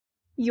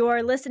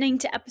You're listening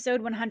to episode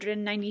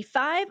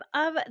 195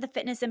 of the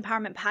Fitness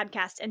Empowerment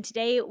Podcast. And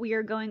today we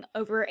are going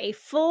over a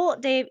full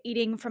day of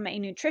eating from a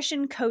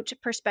nutrition coach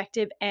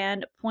perspective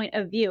and point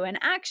of view. And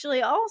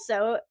actually,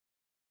 also,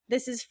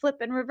 this is flip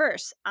and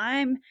reverse.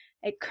 I'm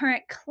a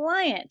current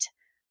client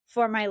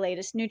for my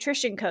latest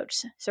nutrition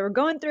coach. So we're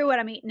going through what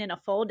I'm eating in a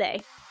full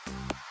day.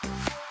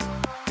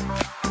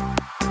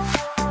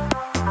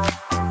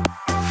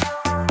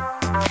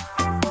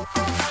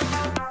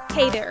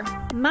 Hey there,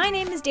 my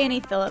name is Danny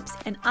Phillips,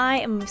 and I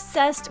am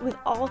obsessed with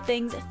all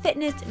things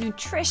fitness,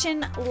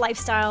 nutrition,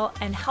 lifestyle,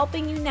 and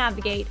helping you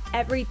navigate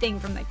everything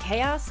from the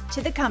chaos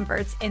to the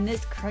comforts in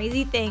this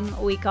crazy thing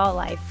we call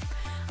life.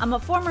 I'm a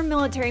former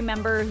military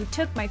member who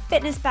took my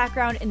fitness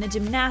background in the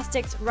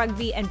gymnastics,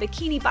 rugby, and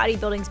bikini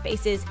bodybuilding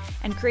spaces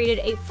and created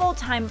a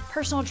full-time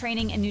personal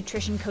training and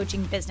nutrition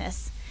coaching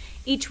business.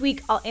 Each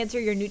week, I'll answer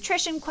your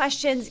nutrition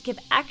questions, give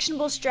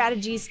actionable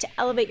strategies to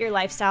elevate your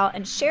lifestyle,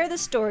 and share the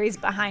stories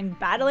behind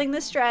battling the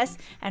stress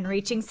and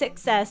reaching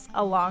success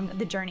along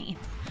the journey.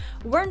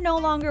 We're no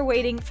longer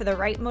waiting for the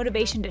right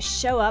motivation to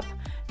show up,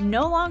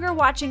 no longer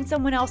watching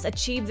someone else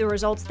achieve the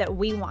results that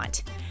we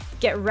want.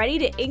 Get ready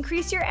to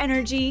increase your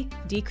energy,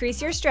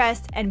 decrease your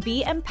stress, and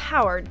be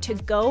empowered to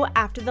go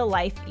after the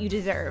life you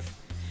deserve.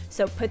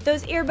 So put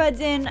those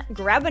earbuds in,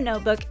 grab a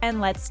notebook, and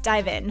let's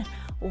dive in.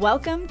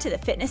 Welcome to the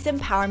Fitness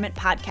Empowerment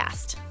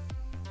Podcast.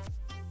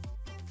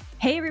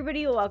 Hey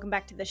everybody, welcome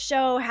back to the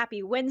show.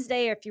 Happy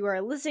Wednesday if you are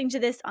listening to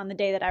this on the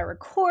day that I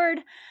record.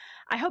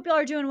 I hope y'all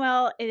are doing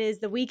well. It is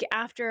the week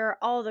after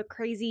all the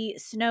crazy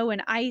snow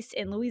and ice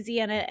in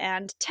Louisiana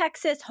and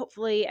Texas.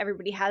 Hopefully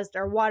everybody has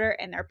their water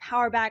and their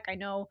power back. I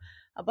know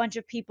a bunch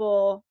of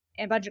people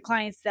and a bunch of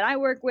clients that I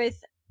work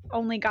with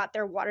only got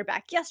their water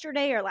back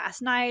yesterday or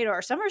last night,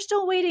 or some are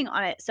still waiting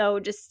on it. So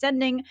just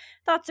sending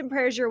thoughts and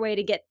prayers your way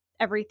to get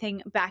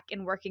everything back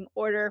in working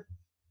order.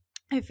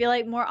 I feel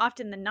like more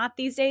often than not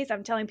these days,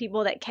 I'm telling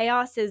people that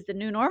chaos is the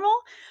new normal.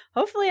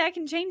 Hopefully I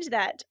can change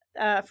that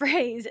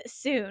phrase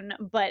soon.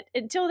 But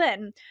until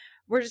then,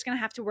 we're just going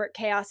to have to work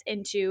chaos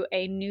into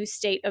a new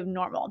state of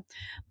normal.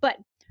 But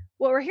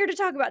what we're here to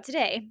talk about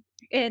today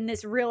in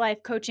this real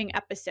life coaching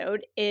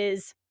episode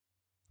is,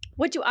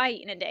 what do I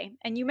eat in a day?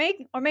 And you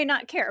may or may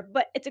not care,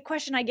 but it's a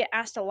question I get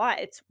asked a lot.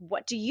 It's,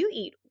 what do you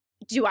eat?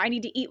 Do I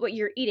need to eat what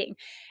you're eating?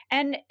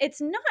 And it's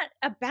not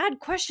a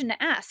bad question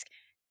to ask.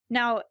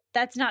 Now,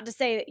 that's not to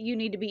say that you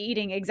need to be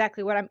eating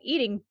exactly what I'm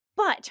eating,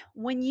 but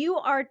when you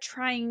are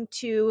trying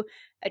to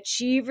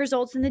achieve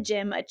results in the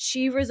gym,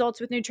 achieve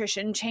results with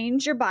nutrition,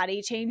 change your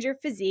body, change your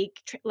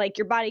physique, like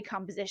your body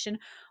composition,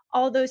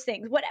 all those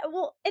things,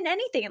 in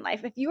anything in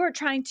life, if you are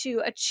trying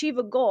to achieve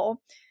a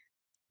goal,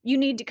 you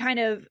need to kind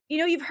of,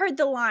 you've heard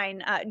the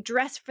line,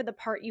 dress for the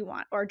part you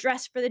want or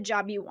dress for the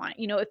job you want.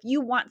 If you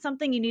want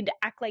something, you need to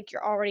act like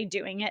you're already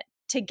doing it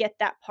to get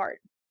that part.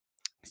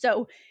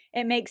 So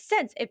it makes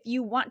sense if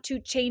you want to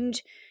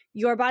change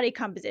your body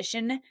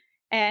composition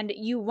and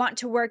you want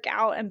to work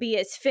out and be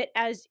as fit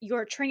as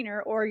your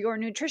trainer or your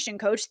nutrition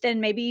coach, then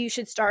maybe you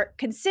should start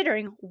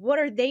considering, what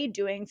are they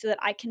doing so that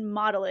I can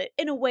model it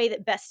in a way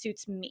that best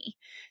suits me.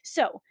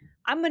 So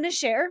I'm going to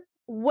share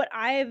what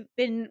I've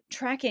been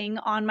tracking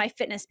on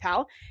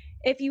MyFitnessPal.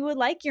 If you would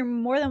like, you're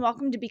more than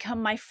welcome to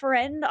become my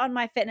friend on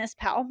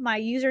MyFitnessPal. My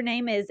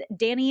username is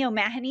Danny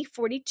O'Mahony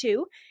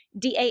 42,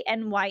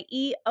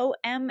 DANYEOMAHONEY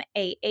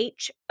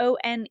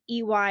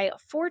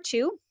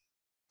 42.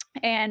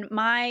 And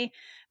my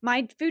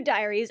food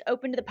diary is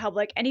open to the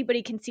public.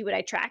 Anybody can see what I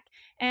track.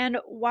 And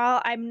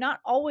while I'm not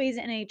always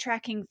in a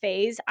tracking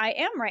phase, I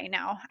am right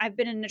now. I've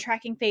been in a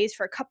tracking phase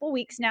for a couple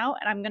weeks now,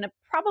 and I'm going to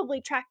probably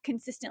track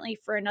consistently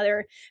for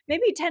another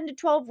maybe 10 to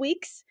 12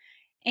 weeks.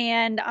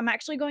 And I'm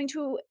actually going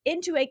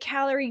into a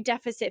calorie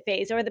deficit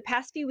phase. Over the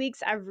past few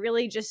weeks, I've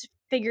really just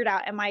figured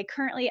out, am I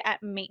currently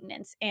at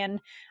maintenance? And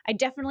I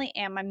definitely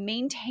am. I'm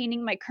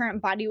maintaining my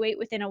current body weight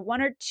within a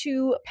 1 or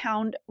 2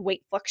 pound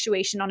weight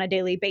fluctuation on a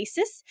daily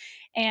basis.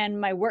 And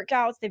my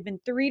workouts, they've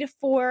been 3 to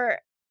 4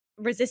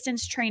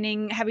 resistance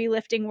training, heavy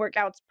lifting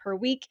workouts per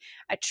week.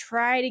 I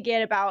try to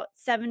get about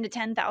 7 to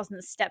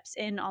 10,000 steps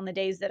in on the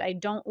days that I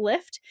don't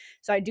lift.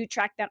 So I do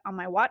track that on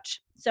my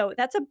watch. So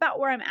that's about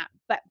where I'm at.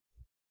 But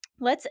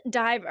let's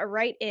dive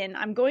right in.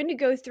 I'm going to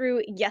go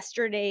through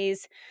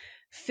yesterday's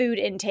food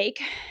intake.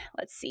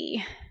 Let's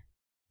see.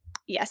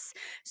 Yes.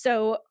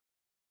 So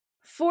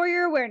for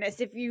your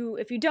awareness, if you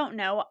don't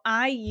know,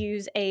 I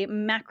use a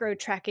macro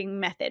tracking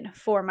method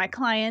for my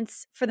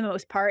clients for the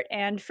most part,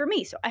 and for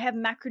me. So I have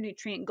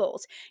macronutrient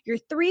goals. Your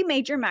 3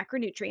 major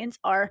macronutrients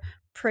are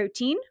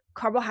protein,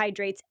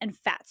 carbohydrates, and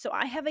fat. So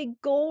I have a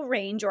goal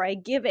range, or I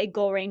give a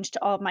goal range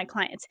to all of my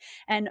clients.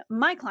 And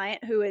my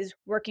client, who is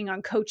working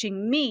on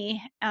coaching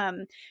me,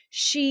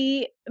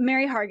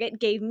 Mary Hargett,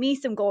 gave me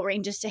some goal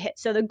ranges to hit.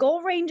 So the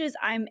goal ranges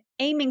I'm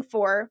aiming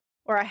for,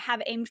 or I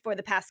have aimed for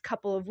the past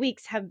couple of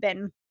weeks, have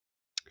been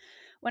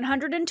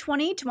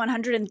 120 to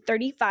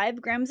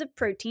 135 grams of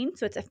protein.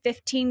 So it's a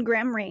 15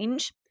 gram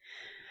range.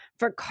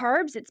 For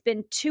carbs, it's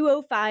been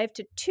 205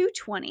 to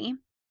 220.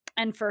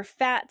 And for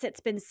fats,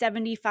 it's been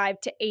 75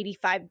 to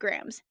 85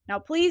 grams. Now,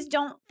 please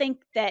don't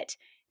think that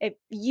if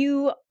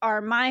you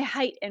are my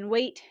height and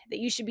weight, that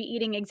you should be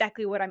eating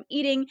exactly what I'm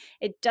eating.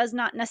 It does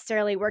not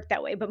necessarily work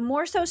that way, but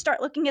more so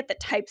start looking at the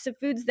types of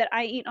foods that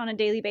I eat on a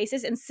daily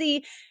basis and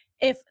see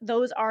if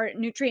those are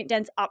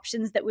nutrient-dense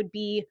options that would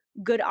be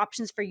good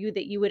options for you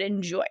that you would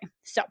enjoy.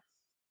 So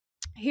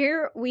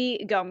here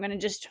we go. I'm going to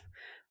just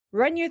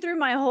run you through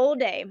my whole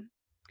day.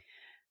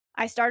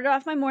 I started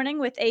off my morning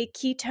with a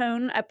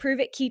Prove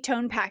It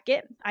ketone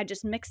packet. I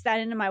just mixed that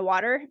into my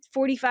water. It's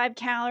 45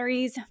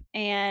 calories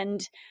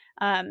and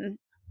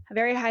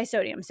very high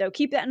sodium. So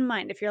keep that in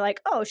mind. If you're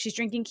like, oh, she's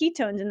drinking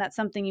ketones and that's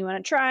something you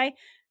want to try,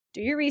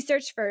 do your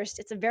research first.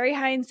 It's a very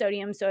high in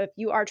sodium. So if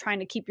you are trying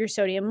to keep your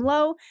sodium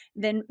low,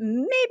 then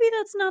maybe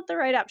that's not the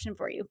right option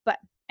for you. But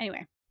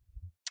anyway,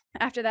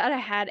 after that, I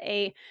had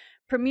a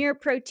Premier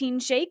protein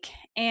shake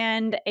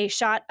and a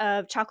shot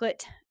of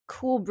chocolate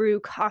cool brew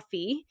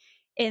coffee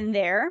in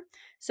there.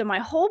 So my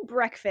whole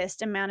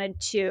breakfast amounted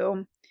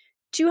to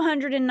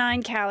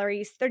 209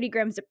 calories, 30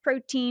 grams of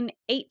protein,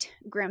 8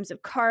 grams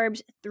of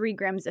carbs, 3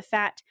 grams of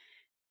fat,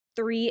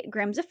 3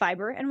 grams of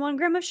fiber, and 1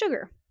 gram of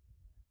sugar.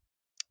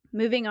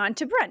 Moving on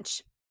to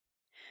brunch.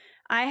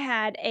 I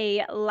had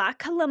a La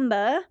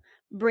Colombe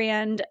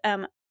brand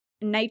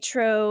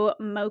nitro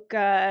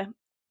mocha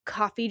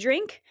coffee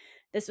drink.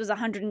 This was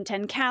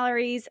 110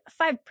 calories,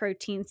 5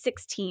 protein,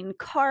 16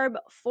 carb,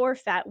 4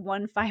 fat,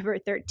 1 fiber,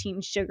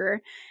 13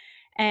 sugar.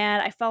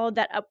 And I followed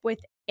that up with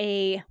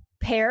a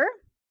pear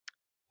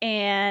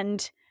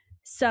and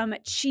some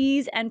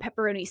cheese and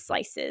pepperoni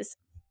slices.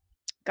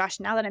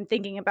 Gosh, now that I'm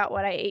thinking about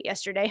what I ate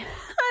yesterday,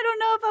 I don't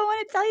know if I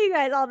want to tell you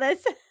guys all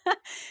this.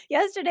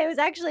 Yesterday was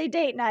actually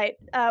date night.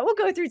 We'll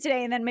go through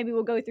today and then maybe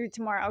we'll go through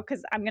tomorrow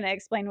because I'm going to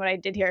explain what I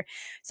did here.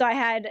 So I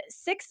had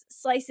 6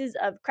 slices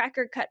of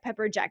cracker cut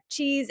pepper jack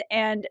cheese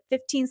and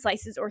 15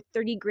 slices or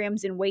 30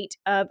 grams in weight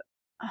of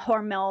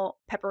Hormel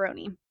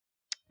pepperoni.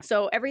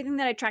 So everything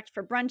that I tracked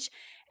for brunch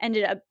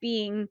ended up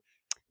being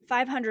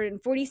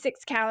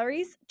 546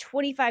 calories,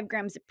 25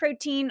 grams of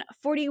protein,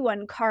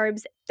 41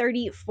 carbs,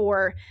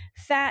 34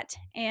 fat,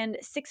 and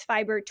 6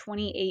 fiber,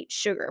 28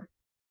 sugar.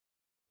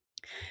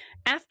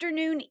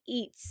 Afternoon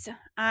eats.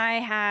 I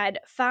had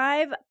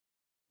 5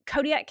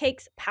 Kodiak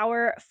Cakes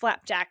Power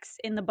Flapjacks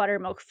in the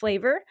buttermilk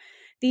flavor.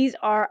 These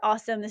are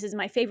awesome. This is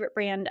my favorite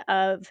brand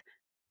of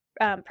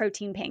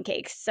protein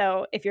pancakes.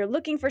 So if you're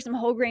looking for some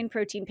whole grain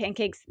protein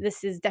pancakes,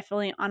 this is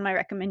definitely on my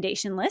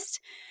recommendation list.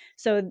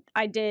 So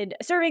I did,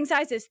 serving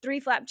size is 3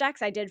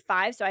 flapjacks. I did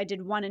 5. So I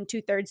did 1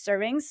 2/3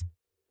 servings.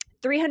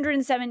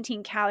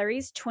 317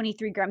 calories,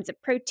 23 grams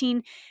of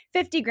protein,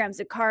 50 grams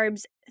of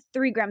carbs,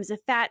 3 grams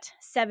of fat,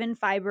 7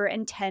 fiber,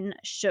 and 10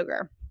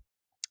 sugar.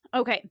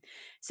 Okay,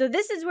 so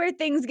this is where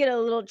things get a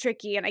little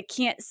tricky, and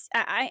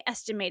I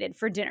estimated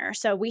for dinner.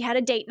 So we had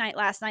a date night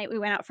last night. We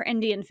went out for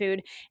Indian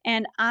food,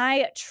 and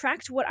I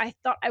tracked what I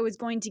thought I was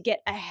going to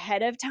get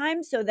ahead of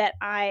time so that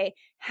I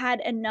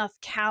had enough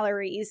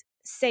calories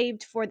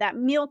saved for that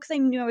meal because I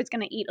knew I was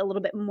going to eat a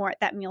little bit more at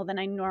that meal than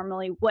I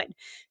normally would.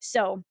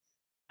 So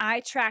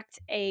I tracked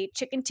a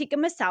chicken tikka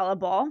masala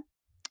ball,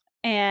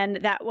 and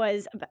that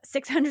was about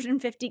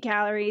 650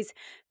 calories,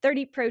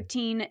 30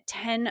 protein,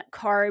 10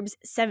 carbs,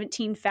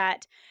 17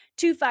 fat,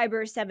 2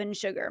 fiber, 7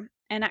 sugar.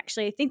 And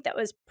actually, I think that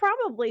was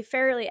probably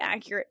fairly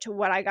accurate to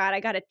what I got. I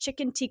got a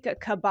chicken tikka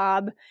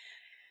kebab,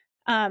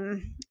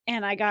 and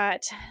I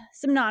got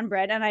some naan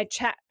bread, and I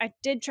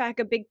did track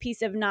a big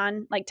piece of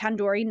naan, like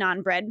tandoori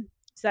naan bread.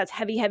 So that's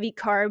heavy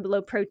carb,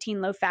 low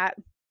protein, low fat.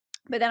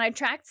 But then I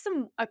tracked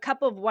a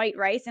cup of white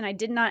rice, and I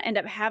did not end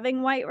up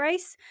having white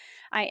rice.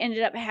 I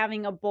ended up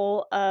having a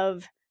bowl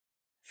of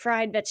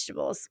fried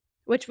vegetables,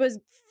 which was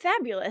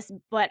fabulous,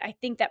 but I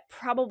think that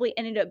probably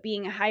ended up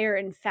being higher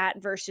in fat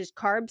versus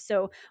carbs.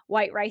 So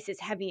white rice is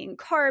heavy in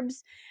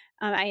carbs.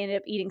 I ended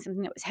up eating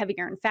something that was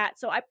heavier in fat.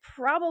 So I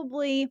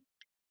probably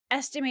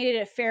estimated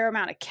a fair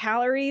amount of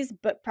calories,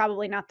 but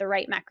probably not the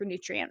right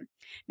macronutrient.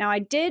 Now, I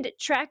did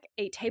track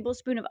a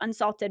tablespoon of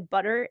unsalted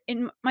butter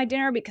in my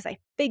dinner because I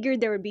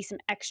figured there would be some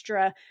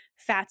extra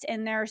fats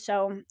in there.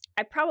 So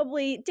I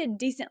probably did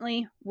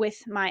decently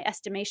with my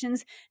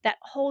estimations. That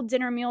whole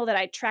dinner meal that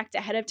I tracked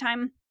ahead of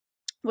time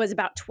was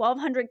about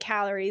 1,200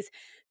 calories,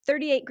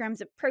 38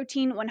 grams of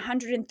protein,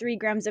 103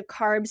 grams of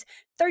carbs,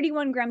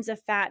 31 grams of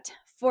fat,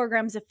 4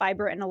 grams of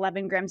fiber, and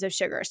 11 grams of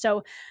sugar.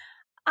 So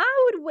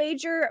I would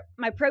wager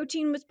my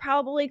protein was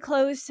probably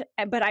close,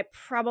 but I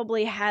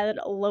probably had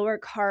lower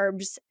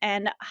carbs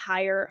and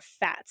higher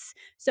fats.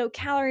 So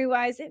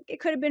calorie-wise, it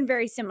could have been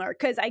very similar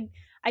because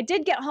I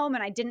did get home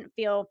and I didn't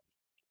feel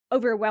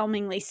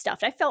overwhelmingly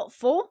stuffed. I felt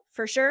full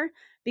for sure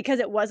because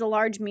it was a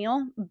large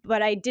meal,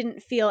 but I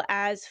didn't feel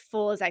as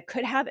full as I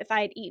could have if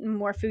I had eaten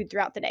more food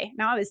throughout the day.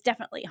 Now, I was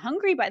definitely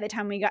hungry by the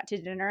time we got to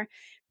dinner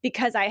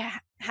because I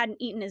hadn't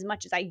eaten as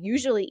much as I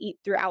usually eat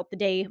throughout the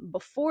day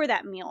before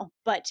that meal.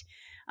 But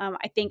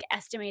I think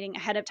estimating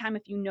ahead of time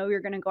if you know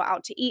you're going to go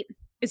out to eat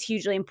is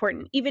hugely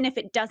important. Even if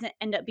it doesn't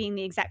end up being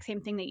the exact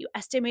same thing that you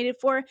estimated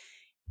for,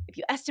 if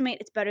you estimate,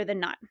 it's better than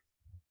not.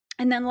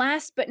 And then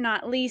last but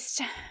not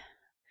least,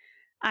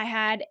 I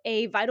had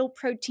a Vital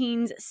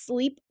Proteins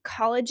Sleep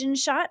Collagen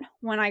shot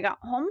when I got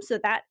home. So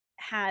that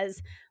has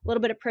a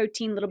little bit of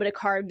protein, a little bit of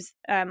carbs,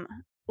 a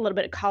little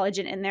bit of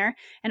collagen in there.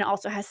 And it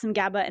also has some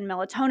GABA and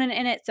melatonin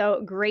in it.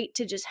 So great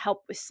to just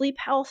help with sleep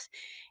health.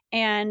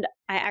 And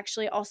I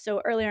actually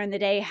also earlier in the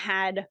day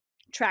had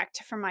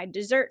tracked for my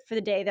dessert for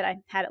the day that I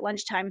had at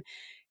lunchtime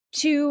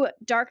 2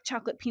 dark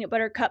chocolate peanut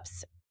butter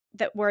cups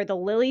that were the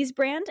Lily's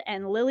brand.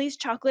 And Lily's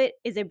chocolate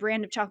is a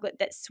brand of chocolate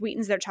that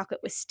sweetens their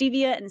chocolate with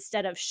stevia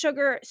instead of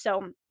sugar.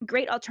 So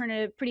great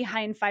alternative, pretty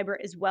high in fiber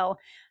as well.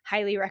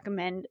 Highly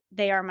recommend.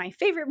 They are my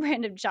favorite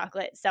brand of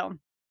chocolate. So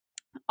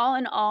all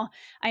in all,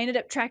 I ended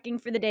up tracking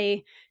for the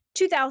day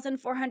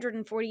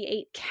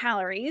 2,448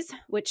 calories,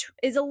 which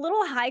is a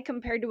little high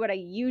compared to what I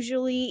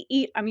usually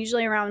eat. I'm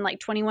usually around like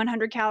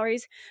 2,100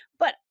 calories,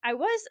 but I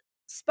was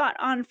spot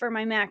on for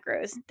my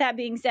macros. That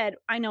being said,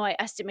 I know I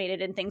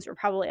estimated and things were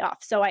probably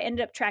off. So I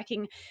ended up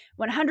tracking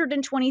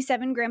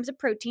 127 grams of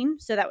protein.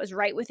 So that was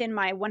right within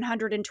my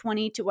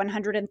 120 to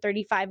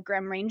 135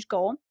 gram range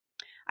goal.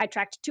 I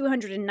tracked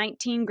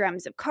 219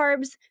 grams of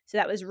carbs, so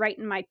that was right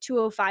in my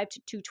 205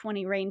 to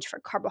 220 range for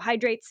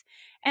carbohydrates.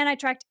 And I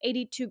tracked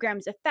 82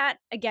 grams of fat,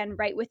 again,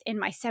 right within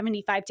my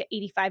 75 to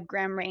 85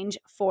 gram range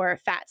for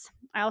fats.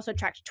 I also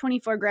tracked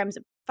 24 grams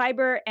of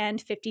fiber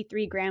and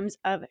 53 grams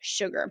of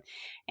sugar.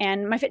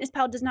 And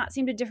MyFitnessPal does not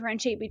seem to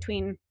differentiate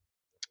between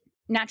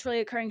naturally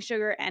occurring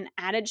sugar and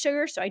added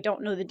sugar, so I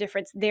don't know the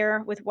difference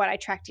there with what I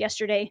tracked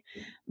yesterday.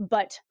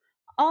 But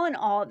all in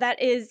all,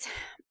 that is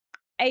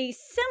a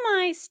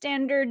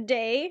semi-standard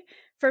day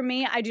for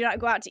me. I do not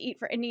go out to eat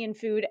for Indian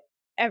food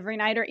every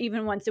night or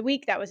even once a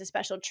week. That was a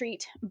special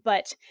treat,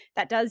 but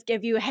that does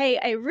give you, hey,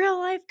 a real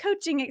life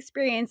coaching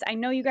experience. I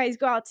know you guys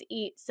go out to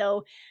eat,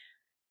 so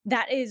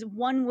that is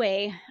one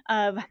way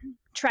of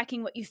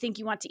tracking what you think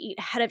you want to eat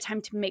ahead of time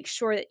to make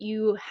sure that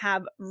you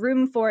have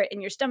room for it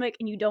in your stomach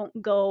and you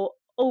don't go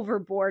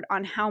overboard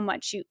on how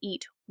much you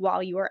eat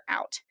while you are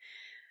out.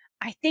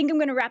 I think I'm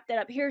going to wrap that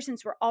up here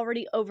since we're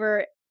already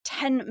over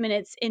 10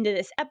 minutes into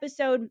this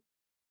episode.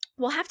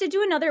 We'll have to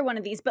do another one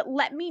of these, but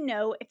let me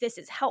know if this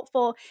is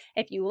helpful,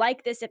 if you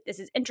like this, if this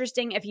is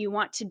interesting, if you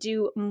want to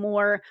do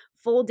more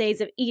full days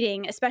of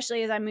eating,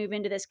 especially as I move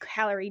into this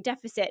calorie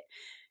deficit,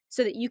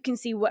 so that you can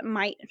see what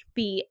might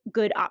be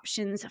good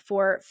options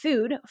for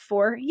food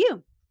for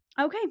you.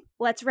 Okay,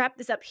 let's wrap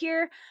this up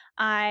here.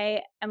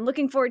 I am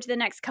looking forward to the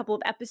next couple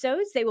of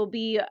episodes. They will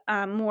be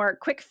more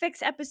quick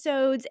fix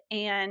episodes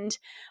and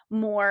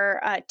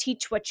more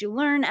teach what you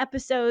learn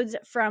episodes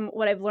from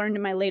what I've learned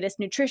in my latest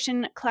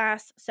nutrition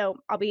class. So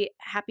I'll be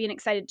happy and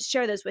excited to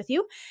share those with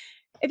you.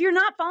 If you're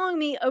not following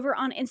me over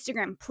on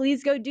Instagram,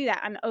 please go do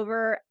that. I'm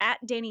over at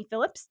Dani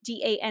Phillips,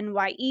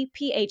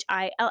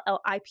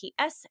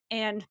 DANYEPHILLIPS,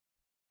 and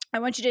I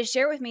want you to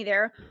share with me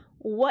there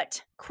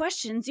what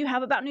questions you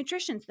have about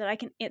nutrition so that I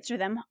can answer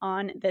them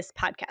on this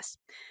podcast.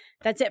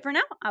 That's it for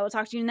now. I will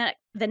talk to you in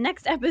the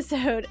next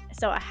episode.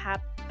 So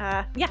have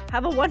a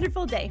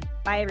wonderful day.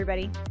 Bye,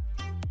 everybody.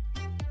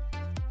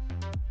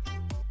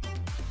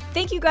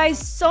 Thank you guys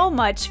so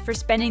much for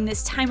spending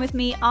this time with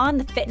me on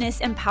the Fitness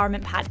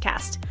Empowerment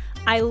Podcast.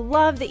 I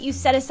love that you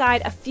set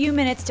aside a few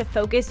minutes to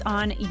focus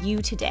on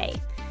you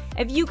today.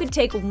 If you could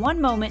take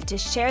one moment to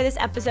share this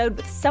episode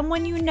with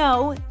someone you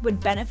know would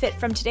benefit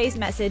from today's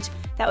message,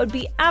 that would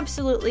be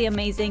absolutely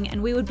amazing,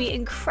 and we would be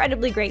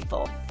incredibly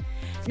grateful.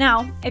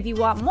 Now, if you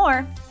want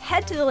more,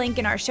 head to the link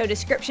in our show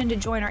description to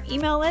join our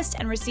email list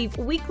and receive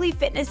weekly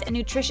fitness and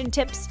nutrition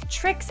tips,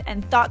 tricks,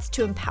 and thoughts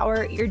to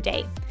empower your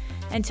day.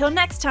 Until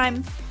next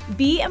time,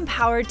 be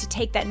empowered to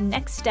take that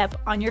next step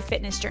on your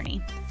fitness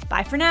journey.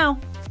 Bye for now.